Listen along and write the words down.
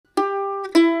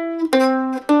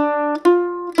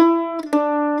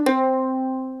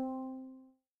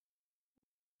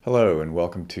and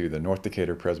welcome to the North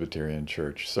Decatur Presbyterian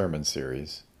Church Sermon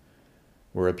Series.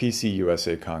 We're a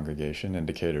PCUSA congregation in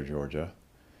Decatur, Georgia.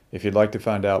 If you'd like to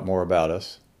find out more about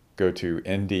us, go to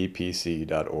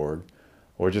ndpc.org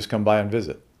or just come by and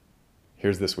visit.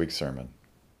 Here's this week's sermon.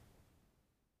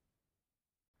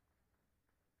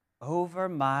 Over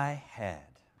my head.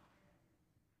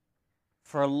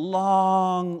 For a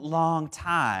long, long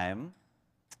time,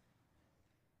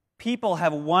 people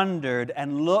have wondered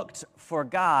and looked for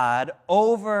God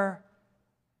over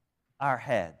our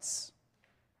heads.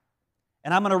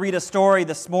 And I'm going to read a story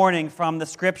this morning from the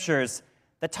Scriptures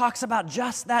that talks about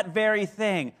just that very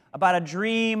thing, about a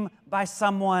dream by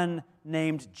someone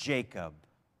named Jacob.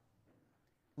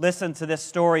 Listen to this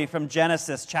story from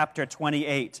Genesis chapter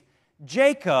 28.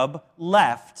 Jacob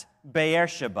left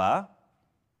Beersheba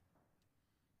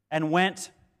and went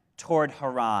toward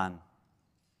Haran.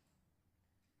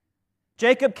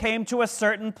 Jacob came to a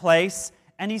certain place,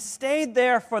 and he stayed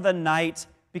there for the night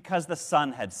because the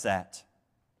sun had set.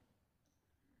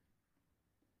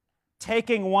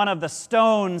 Taking one of the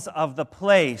stones of the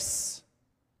place,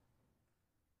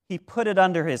 he put it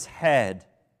under his head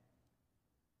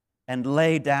and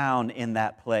lay down in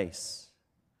that place.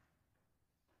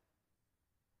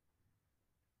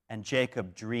 And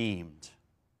Jacob dreamed.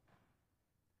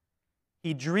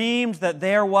 He dreamed that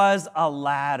there was a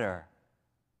ladder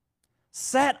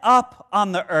set up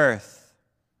on the earth,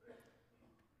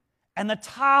 and the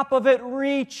top of it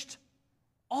reached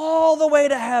all the way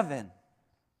to heaven.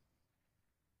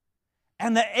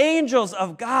 And the angels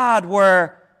of God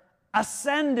were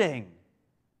ascending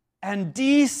and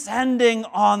descending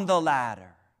on the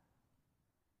ladder.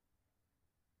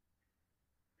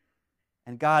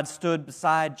 And God stood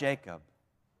beside Jacob.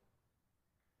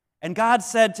 And God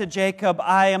said to Jacob,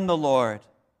 I am the Lord,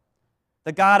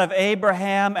 the God of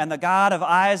Abraham and the God of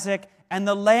Isaac, and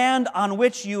the land on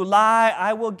which you lie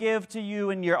I will give to you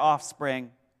and your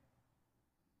offspring.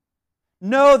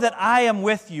 Know that I am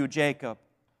with you, Jacob.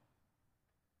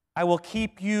 I will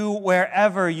keep you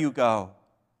wherever you go,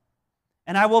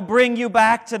 and I will bring you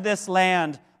back to this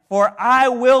land, for I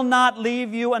will not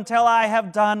leave you until I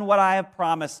have done what I have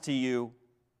promised to you.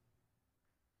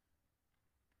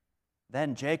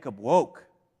 Then Jacob woke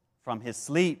from his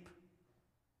sleep,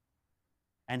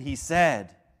 and he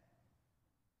said,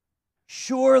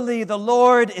 surely the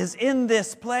Lord is in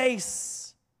this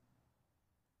place,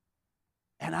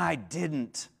 and I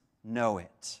didn't know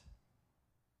it.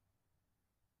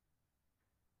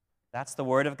 That's the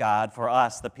word of God for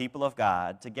us, the people of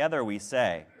God. Together we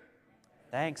say,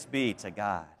 thanks be to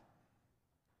God.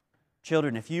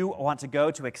 Children, if you want to go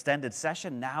to extended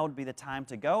session, now would be the time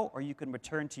to go, or you can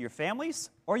return to your families,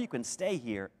 or you can stay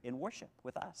here in worship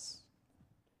with us.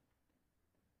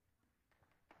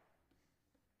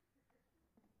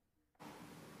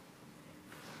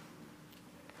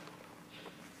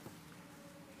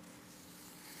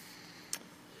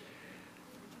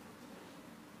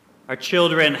 Our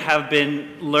children have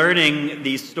been learning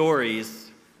these stories,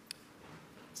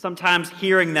 sometimes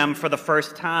hearing them for the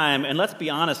first time. And let's be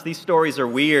honest, these stories are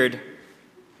weird.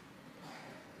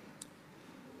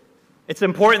 It's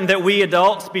important that we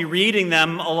adults be reading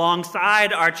them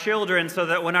alongside our children so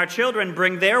that when our children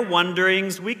bring their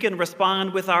wonderings, we can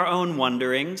respond with our own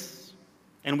wonderings,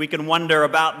 and we can wonder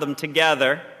about them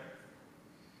together.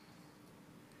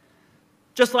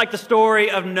 Just like the story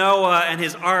of Noah and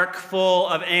his ark full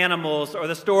of animals, or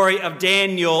the story of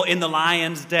Daniel in the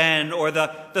lion's den, or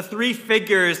the three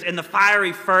figures in the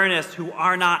fiery furnace who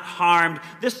are not harmed,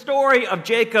 this story of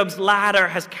Jacob's ladder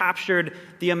has captured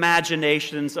the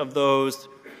imaginations of those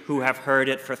who have heard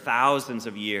it for thousands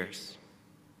of years.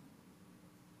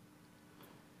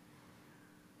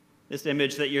 This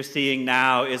image that you're seeing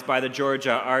now is by the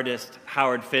Georgia artist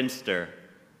Howard Finster.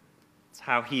 It's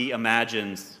how he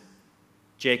imagines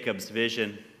Jacob's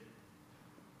vision.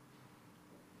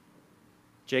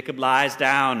 Jacob lies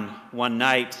down one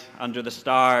night under the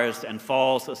stars and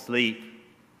falls asleep.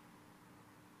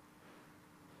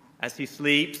 As he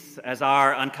sleeps, as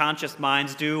our unconscious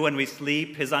minds do when we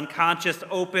sleep, his unconscious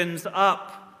opens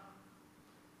up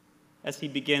as he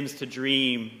begins to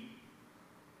dream.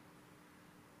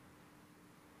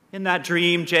 In that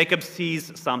dream, Jacob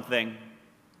sees something.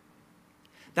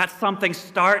 That something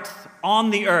starts on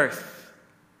the earth,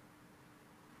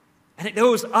 and it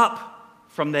goes up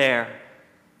from there.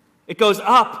 It goes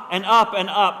up and up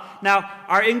and up. Now,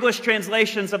 our English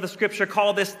translations of the Scripture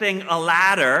call this thing a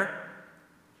ladder.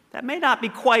 That may not be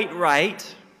quite right.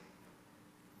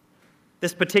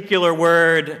 This particular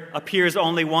word appears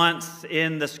only once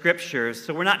in the scriptures,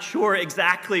 so we're not sure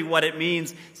exactly what it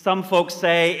means. Some folks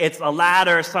say it's a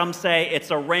ladder, some say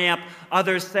it's a ramp,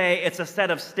 others say it's a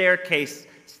set of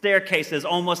staircases,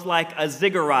 almost like a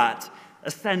ziggurat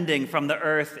ascending from the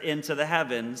earth into the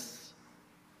heavens.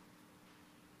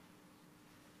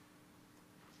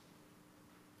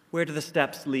 Where do the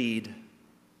steps lead?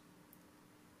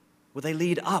 Well, they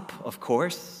lead up, of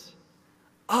course.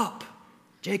 Up.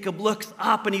 Jacob looks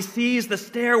up and he sees the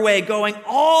stairway going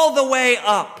all the way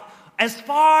up. As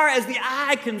far as the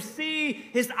eye can see,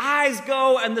 his eyes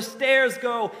go and the stairs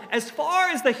go. As far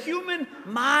as the human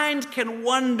mind can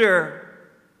wonder.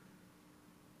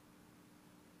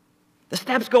 The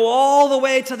steps go all the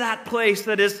way to that place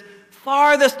that is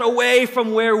farthest away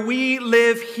from where we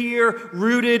live here,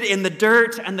 rooted in the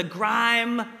dirt and the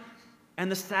grime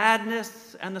and the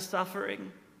sadness and the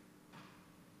suffering.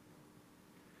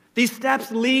 These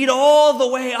steps lead all the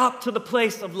way up to the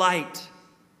place of light,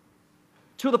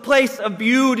 to the place of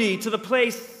beauty, to the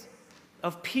place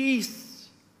of peace.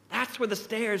 That's where the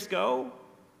stairs go.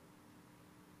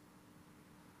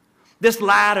 This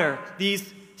ladder,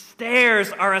 these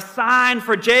stairs are a sign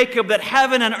for Jacob that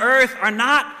heaven and earth are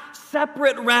not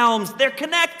separate realms. They're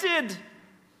connected.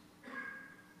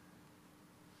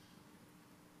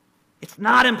 It's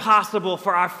not impossible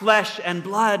for our flesh and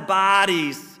blood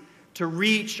bodies to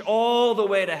reach all the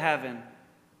way to heaven.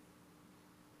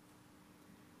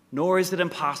 Nor is it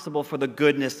impossible for the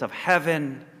goodness of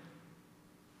heaven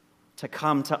to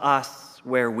come to us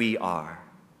where we are.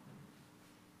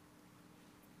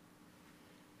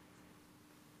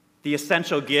 The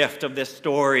essential gift of this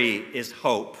story is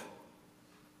hope.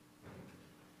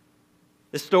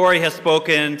 This story has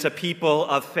spoken to people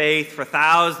of faith for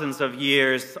thousands of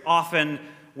years, often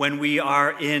when we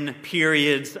are in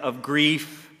periods of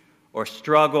grief or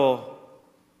struggle.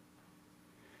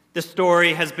 This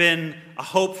story has been a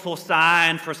hopeful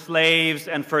sign for slaves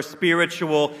and for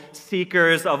spiritual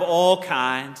seekers of all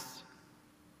kinds.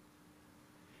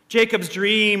 Jacob's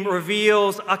dream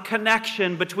reveals a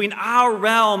connection between our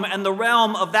realm and the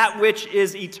realm of that which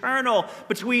is eternal,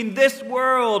 between this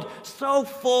world, so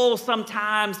full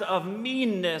sometimes of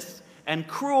meanness and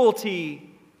cruelty,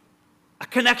 a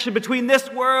connection between this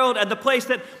world and the place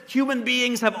that human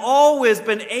beings have always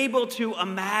been able to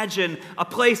imagine, a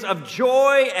place of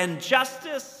joy and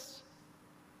justice,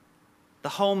 the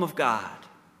home of God.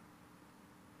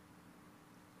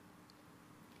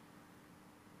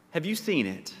 Have you seen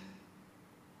it?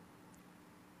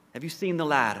 Have you seen the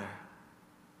ladder?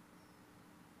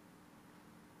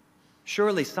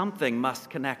 Surely something must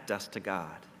connect us to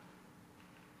God.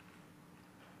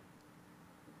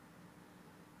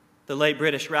 The late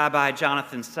British Rabbi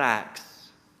Jonathan Sacks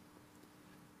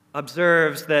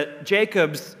observes that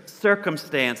Jacob's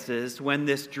circumstances when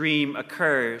this dream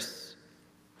occurs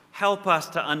help us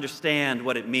to understand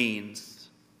what it means.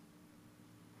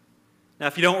 Now,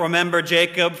 if you don't remember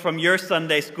Jacob from your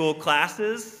Sunday school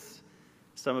classes,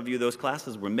 some of you, those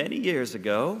classes were many years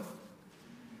ago,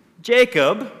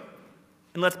 Jacob,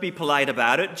 and let's be polite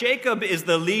about it, Jacob is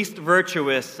the least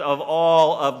virtuous of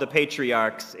all of the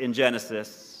patriarchs in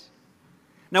Genesis.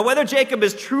 Now, whether Jacob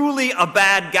is truly a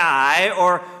bad guy,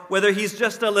 or whether he's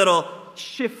just a little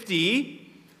shifty,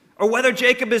 or whether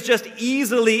Jacob is just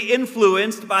easily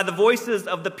influenced by the voices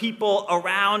of the people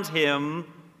around him,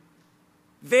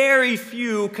 very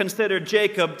few consider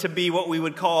Jacob to be what we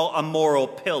would call a moral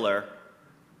pillar.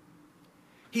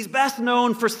 He's best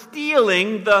known for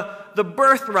stealing the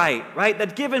birthright, right,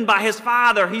 that's given by his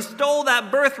father. He stole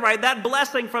that birthright, that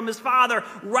blessing from his father,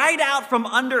 right out from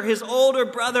under his older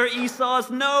brother Esau's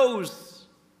nose.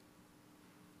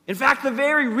 In fact, the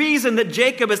very reason that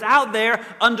Jacob is out there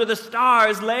under the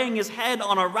stars laying his head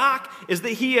on a rock is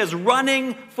that he is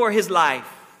running for his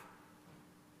life.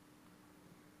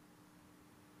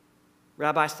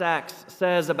 Rabbi Sacks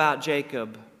says about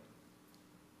Jacob,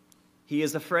 he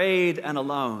is afraid and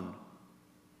alone.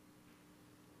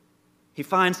 He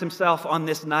finds himself on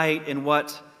this night in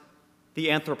what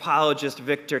the anthropologist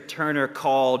Victor Turner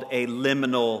called a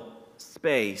liminal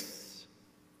space.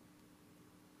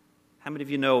 How many of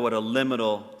you know what a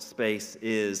liminal space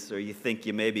is, or you think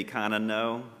you maybe kind of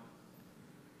know?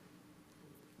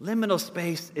 Liminal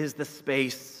space is the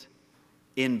space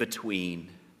in between.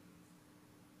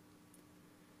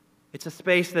 It's a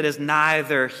space that is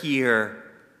neither here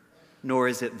nor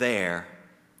is it there.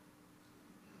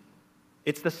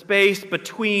 It's the space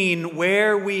between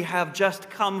where we have just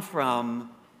come from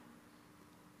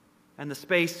and the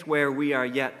space where we are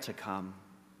yet to come.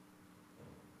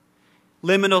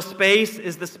 Liminal space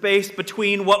is the space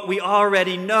between what we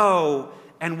already know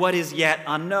and what is yet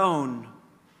unknown.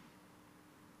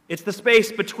 It's the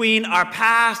space between our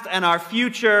past and our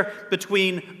future,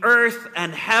 between earth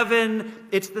and heaven.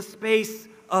 It's the space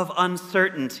of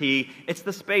uncertainty. It's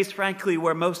the space, frankly,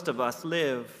 where most of us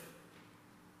live.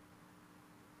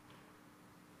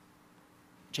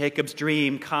 Jacob's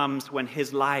dream comes when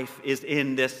his life is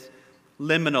in this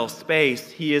liminal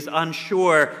space. He is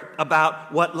unsure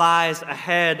about what lies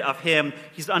ahead of him.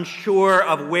 He's unsure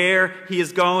of where he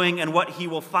is going and what he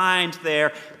will find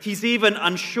there. He's even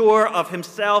unsure of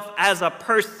himself as a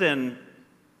person.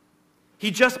 He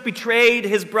just betrayed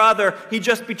his brother. He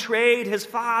just betrayed his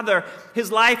father.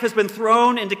 His life has been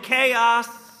thrown into chaos.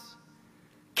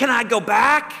 Can I go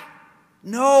back?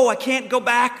 No, I can't go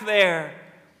back there.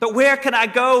 But where can I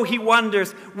go, he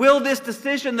wonders. Will this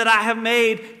decision that I have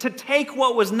made to take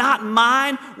what was not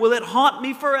mine, will it haunt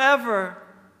me forever?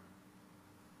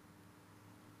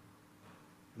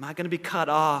 Am I going to be cut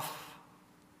off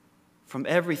from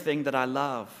everything that I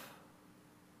love?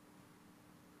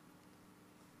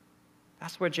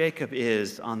 That's where Jacob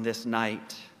is on this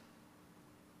night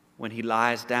when he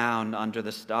lies down under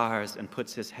the stars and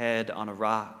puts his head on a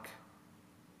rock.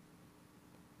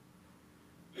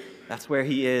 That's where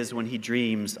he is when he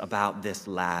dreams about this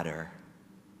ladder.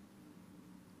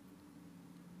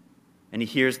 And he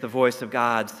hears the voice of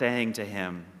God saying to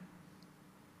him,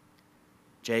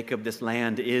 Jacob, this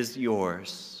land is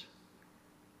yours.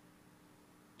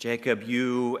 Jacob,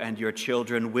 you and your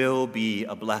children will be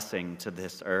a blessing to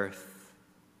this earth.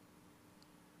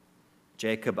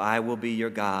 Jacob, I will be your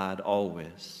God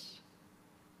always.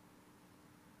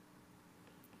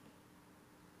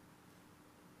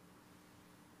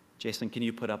 Jason, can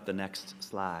you put up the next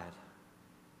slide?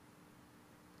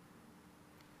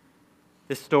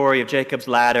 This story of Jacob's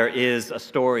ladder is a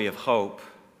story of hope.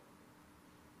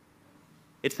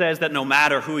 It says that no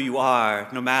matter who you are,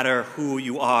 no matter who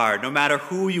you are, no matter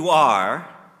who you are,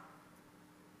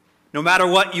 no matter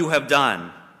what you have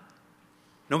done,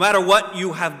 no matter what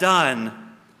you have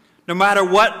done, no matter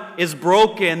what is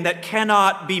broken that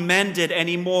cannot be mended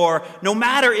anymore, no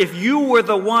matter if you were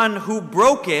the one who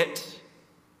broke it,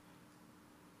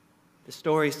 the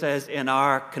story says in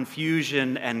our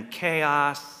confusion and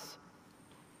chaos,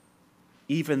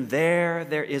 even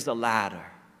there is a ladder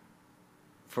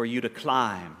for you to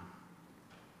climb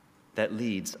that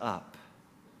leads up.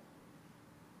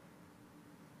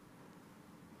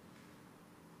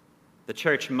 The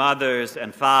church mothers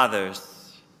and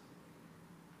fathers,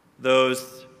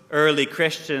 those early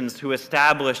Christians who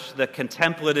established the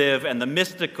contemplative and the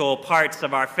mystical parts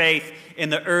of our faith in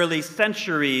the early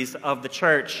centuries of the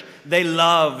church, they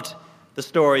loved the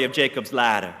story of Jacob's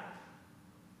ladder.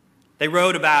 They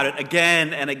wrote about it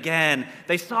again and again.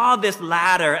 They saw this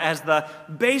ladder as the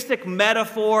basic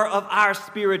metaphor of our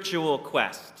spiritual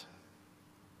quest.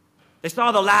 They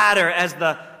saw the ladder as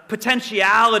the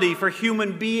potentiality for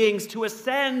human beings to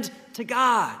ascend to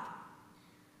God.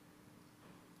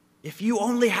 If you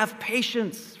only have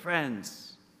patience,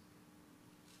 friends,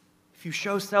 if you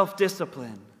show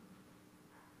self-discipline,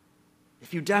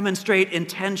 if you demonstrate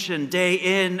intention day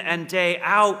in and day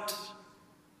out,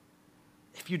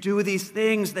 if you do these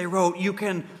things, they wrote, you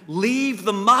can leave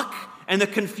the muck and the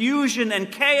confusion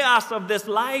and chaos of this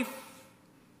life.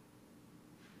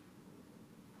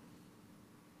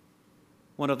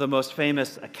 One of the most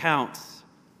famous accounts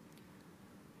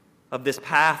of this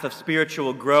path of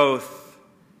spiritual growth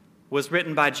was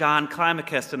written by John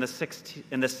Climacus in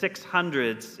the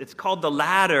 600s. It's called The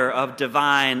Ladder of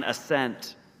Divine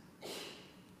Ascent.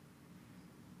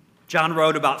 John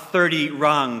wrote about 30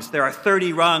 rungs. There are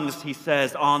 30 rungs, he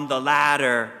says, on the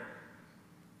ladder.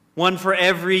 One for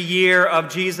every year of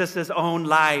Jesus' own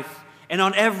life. And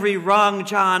on every rung,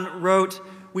 John wrote,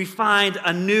 we find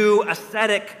a new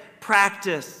ascetic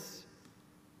practice.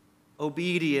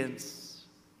 Obedience,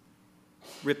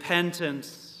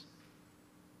 repentance,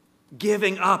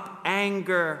 giving up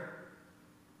anger,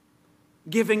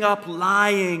 giving up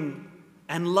lying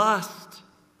and lust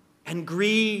and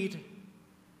greed,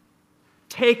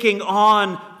 taking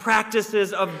on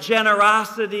practices of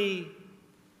generosity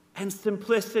and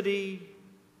simplicity,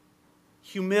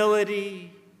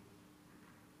 humility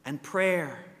and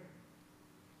prayer.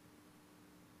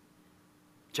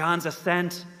 John's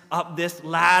ascent up this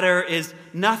ladder is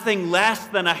nothing less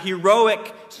than a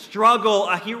heroic struggle,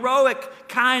 a heroic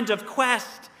kind of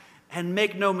quest. And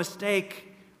make no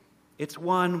mistake, it's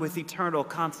one with eternal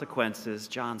consequences,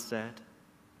 John said.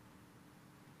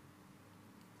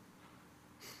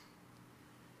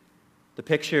 The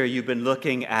picture you've been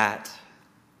looking at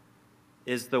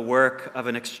is the work of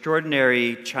an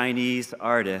extraordinary Chinese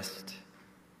artist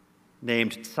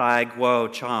named Tsai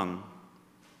Guo-cheng.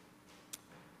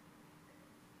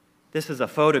 This is a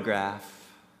photograph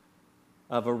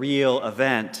of a real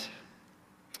event.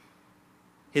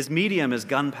 His medium is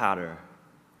gunpowder,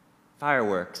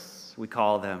 fireworks, we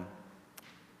call them.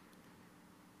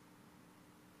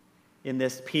 In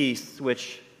this piece,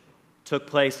 which took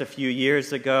place a few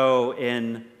years ago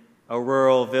in a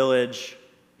rural village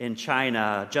in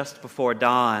China, just before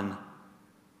dawn,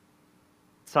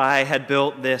 Tsai had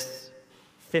built this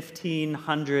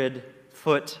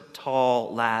 1,500-foot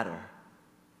tall ladder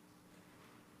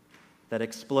that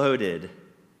exploded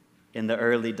in the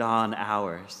early dawn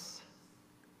hours.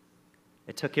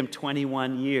 It took him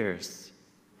 21 years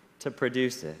to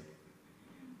produce it.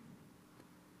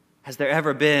 Has there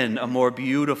ever been a more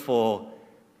beautiful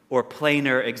or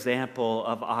plainer example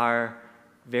of our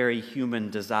very human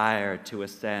desire to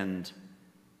ascend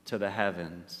to the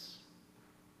heavens?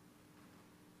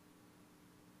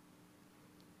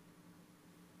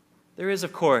 There is,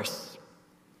 of course,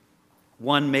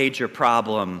 one major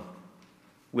problem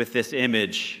with this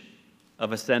image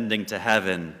of ascending to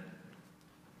heaven.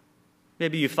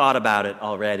 Maybe you've thought about it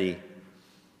already.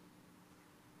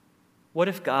 What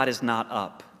if God is not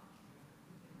up?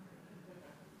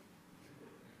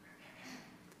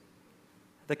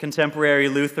 The contemporary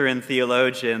Lutheran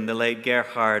theologian, the late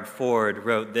Gerhard Ford,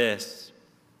 wrote this.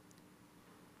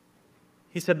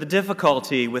 He said, "The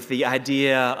difficulty with the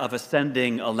idea of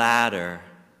ascending a ladder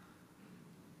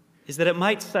is that it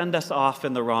might send us off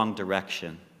in the wrong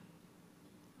direction.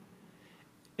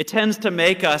 It tends to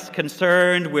make us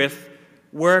concerned with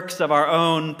works of our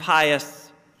own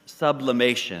pious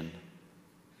sublimation.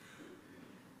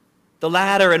 The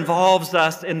ladder involves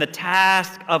us in the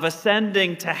task of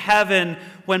ascending to heaven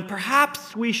when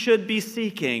perhaps we should be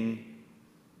seeking,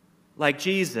 like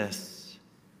Jesus,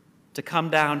 to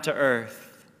come down to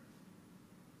earth,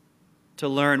 to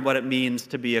learn what it means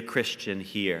to be a Christian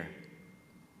here."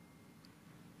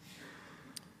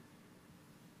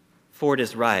 Ford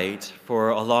is right. For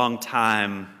a long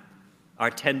time, our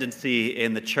tendency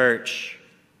in the church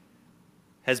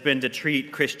has been to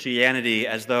treat Christianity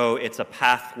as though it's a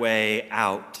pathway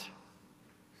out.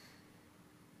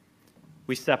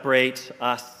 We separate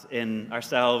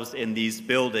ourselves in these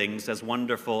buildings, as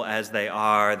wonderful as they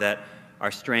are, that are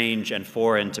strange and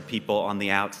foreign to people on the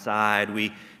outside.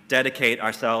 We dedicate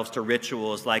ourselves to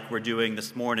rituals like we're doing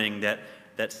this morning that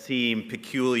seem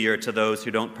peculiar to those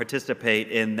who don't participate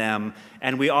in them.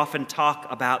 And we often talk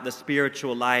about the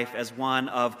spiritual life as one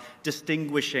of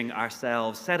distinguishing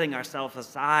ourselves, setting ourselves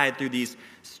aside through these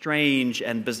strange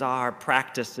and bizarre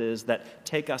practices that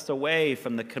take us away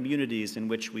from the communities in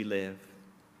which we live.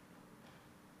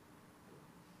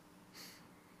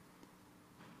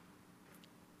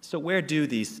 So where do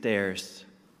these stairs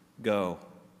go?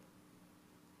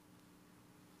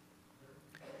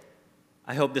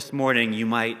 I hope this morning you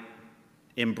might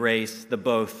embrace the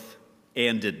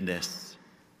both-andedness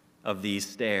of these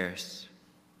stairs.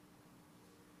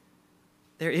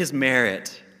 There is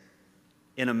merit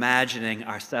in imagining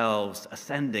ourselves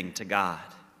ascending to God.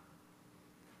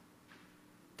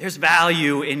 There's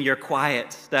value in your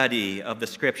quiet study of the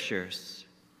Scriptures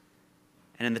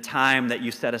and in the time that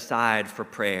you set aside for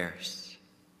prayers.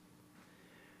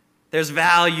 There's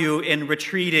value in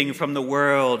retreating from the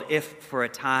world, if for a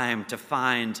time, to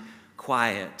find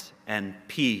quiet and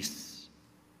peace.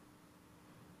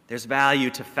 There's value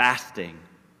to fasting.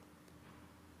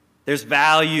 There's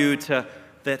value to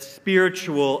the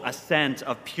spiritual ascent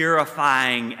of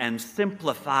purifying and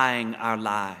simplifying our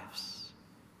lives.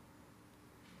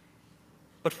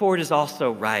 But Ford is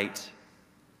also right.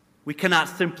 We cannot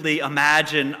simply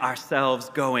imagine ourselves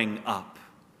going up.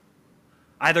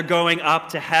 Either going up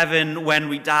to heaven when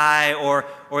we die or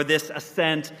this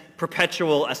ascent,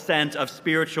 perpetual ascent of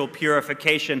spiritual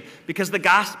purification, because the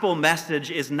gospel message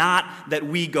is not that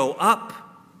we go up,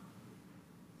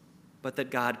 but that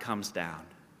God comes down.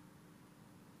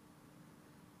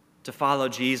 To follow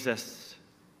Jesus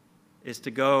is to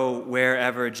go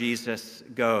wherever Jesus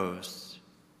goes.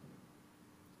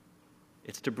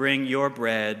 It's to bring your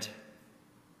bread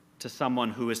to someone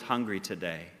who is hungry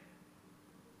today.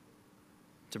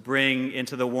 To bring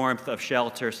into the warmth of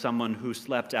shelter someone who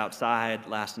slept outside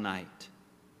last night.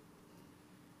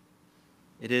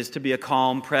 It is to be a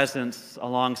calm presence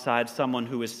alongside someone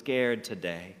who is scared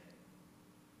today.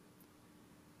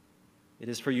 It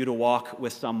is for you to walk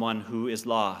with someone who is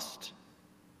lost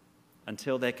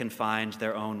until they can find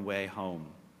their own way home.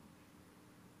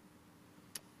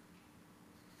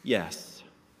 Yes,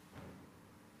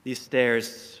 these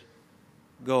stairs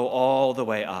go all the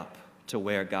way up to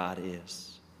where God is.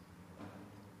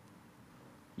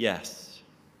 Yes,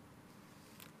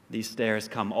 these stairs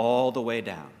come all the way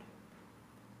down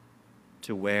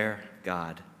to where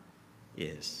God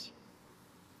is.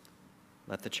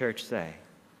 Let the church say,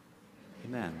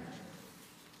 Amen.